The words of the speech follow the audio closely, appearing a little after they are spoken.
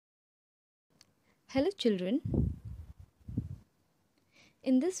Hello children,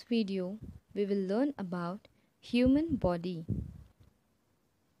 in this video we will learn about human body.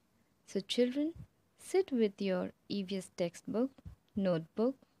 So children, sit with your EVS textbook,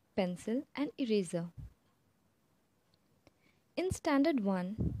 notebook, pencil and eraser. In standard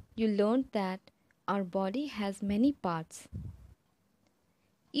 1, you learned that our body has many parts.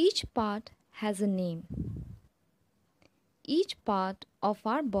 Each part has a name. Each part of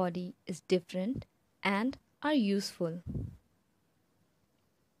our body is different and are useful.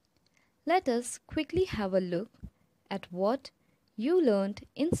 Let us quickly have a look at what you learned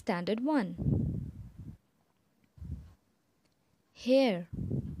in Standard 1. Hair,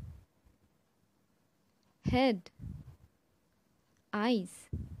 head, eyes,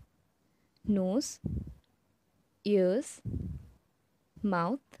 nose, ears,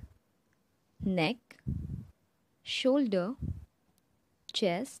 mouth, neck, shoulder,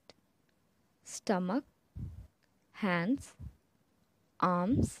 chest, stomach, hands,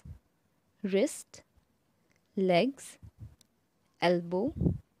 arms, wrist, legs, elbow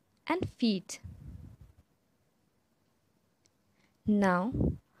and feet. Now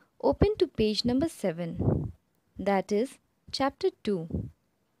open to page number 7, that is chapter 2,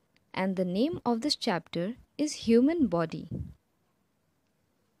 and the name of this chapter is Human Body.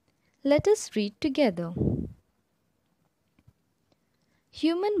 Let us read together.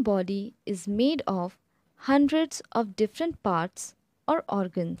 Human body is made of hundreds of different parts or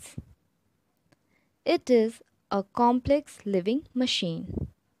organs. It is a complex living machine.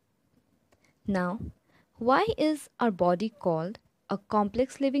 Now, why is our body called a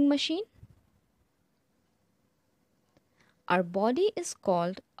complex living machine? Our body is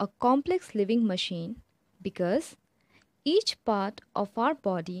called a complex living machine because each part of our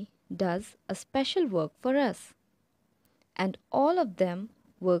body does a special work for us, and all of them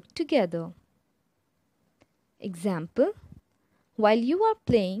work together. Example, while you are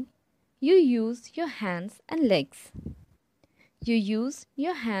playing, you use your hands and legs. You use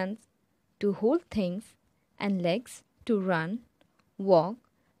your hands to hold things and legs to run, walk,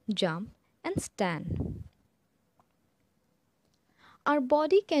 jump and stand. Our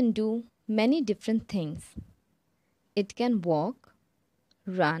body can do many different things. It can walk,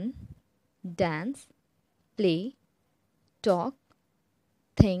 run, dance, play, talk,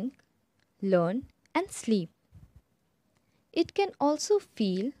 think, learn and sleep. It can also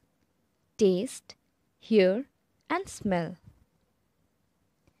feel, taste, hear and smell.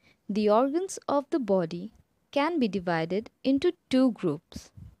 The organs of the body can be divided into two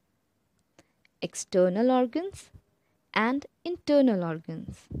groups: external organs and internal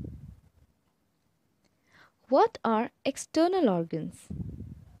organs. What are external organs?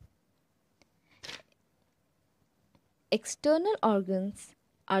 External organs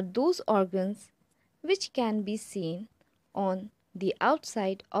are those organs which can be seen on the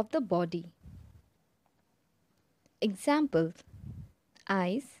outside of the body. Examples: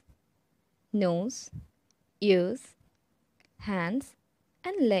 eyes, nose, ears, hands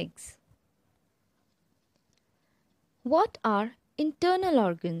and legs. What are internal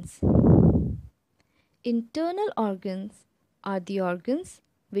organs? Internal organs are the organs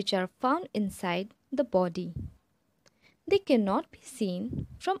which are found inside the body. They cannot be seen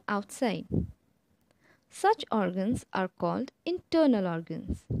from outside. Such organs are called internal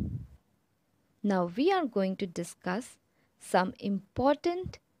organs. Now we are going to discuss some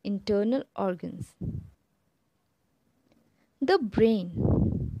important internal organs. The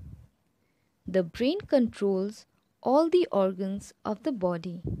brain. The brain controls all the organs of the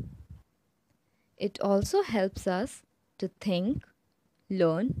body. It also helps us to think,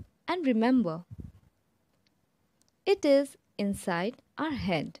 learn and remember. It is inside our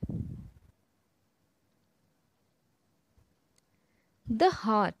head. The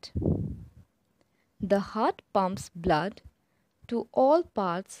heart. The heart pumps blood to all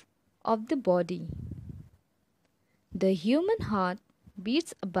parts of the body. The human heart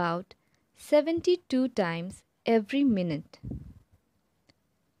beats about 72 times every minute.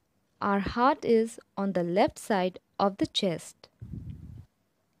 Our heart is on the left side of the chest.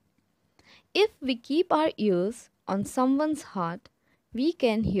 If we keep our ears on someone's heart, we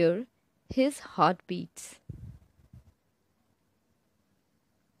can hear his heartbeats.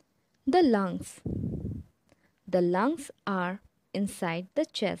 The lungs. The lungs are inside the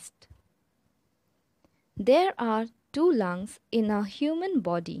chest. There are 2 lungs in a human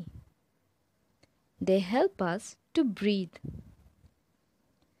body. They help us to breathe.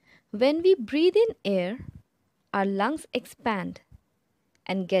 When we breathe in air, our lungs expand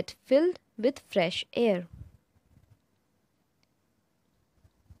and get filled with fresh air.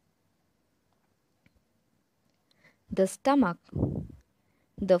 The stomach.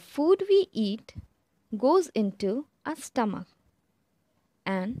 The food we eat goes into our stomach,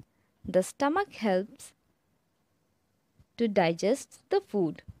 and the stomach helps to digest the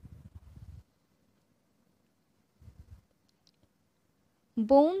food.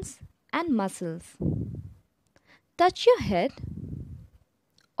 Bones and muscles. Touch your head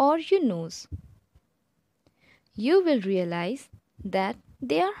or your nose. You will realize that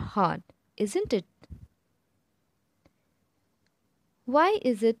they are hard, isn't it? Why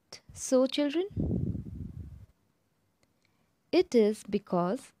is it so, children? It is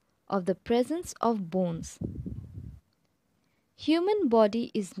because of the presence of bones. Human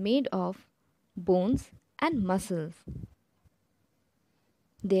body is made of bones and muscles.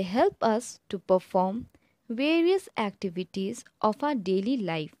 They help us to perform various activities of our daily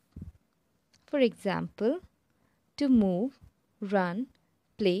life. For example, to move, run,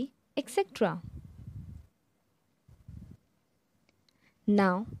 play, etc.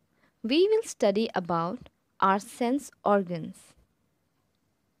 Now, we will study about our sense organs.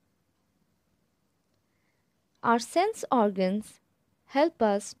 Our sense organs help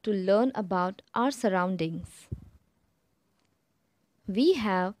us to learn about our surroundings. We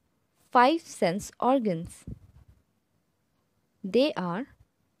have 5 sense organs. They are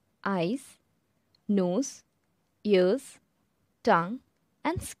eyes, nose, ears, tongue,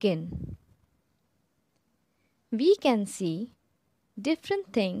 and skin. We can see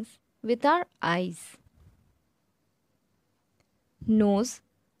different things with our eyes. Nose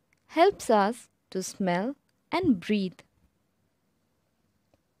helps us to smell and breathe.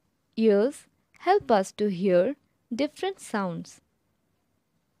 Ears help us to hear different sounds.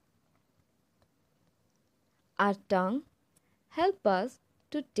 Our tongue helps us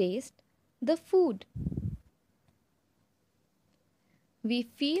to taste the food. We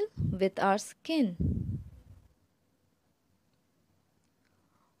feel with our skin.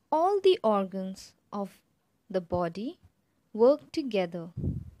 All the organs of the body work together.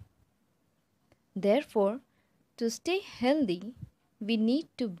 Therefore, to stay healthy, we need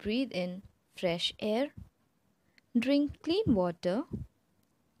to breathe in fresh air, drink clean water,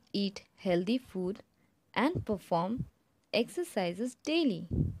 eat healthy food, and perform exercises daily.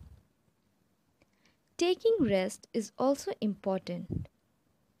 Taking rest is also important.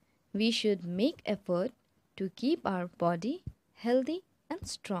 We should make effort to keep our body healthy and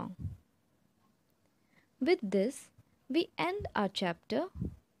strong. With this, we end our chapter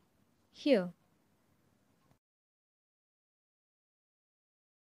here.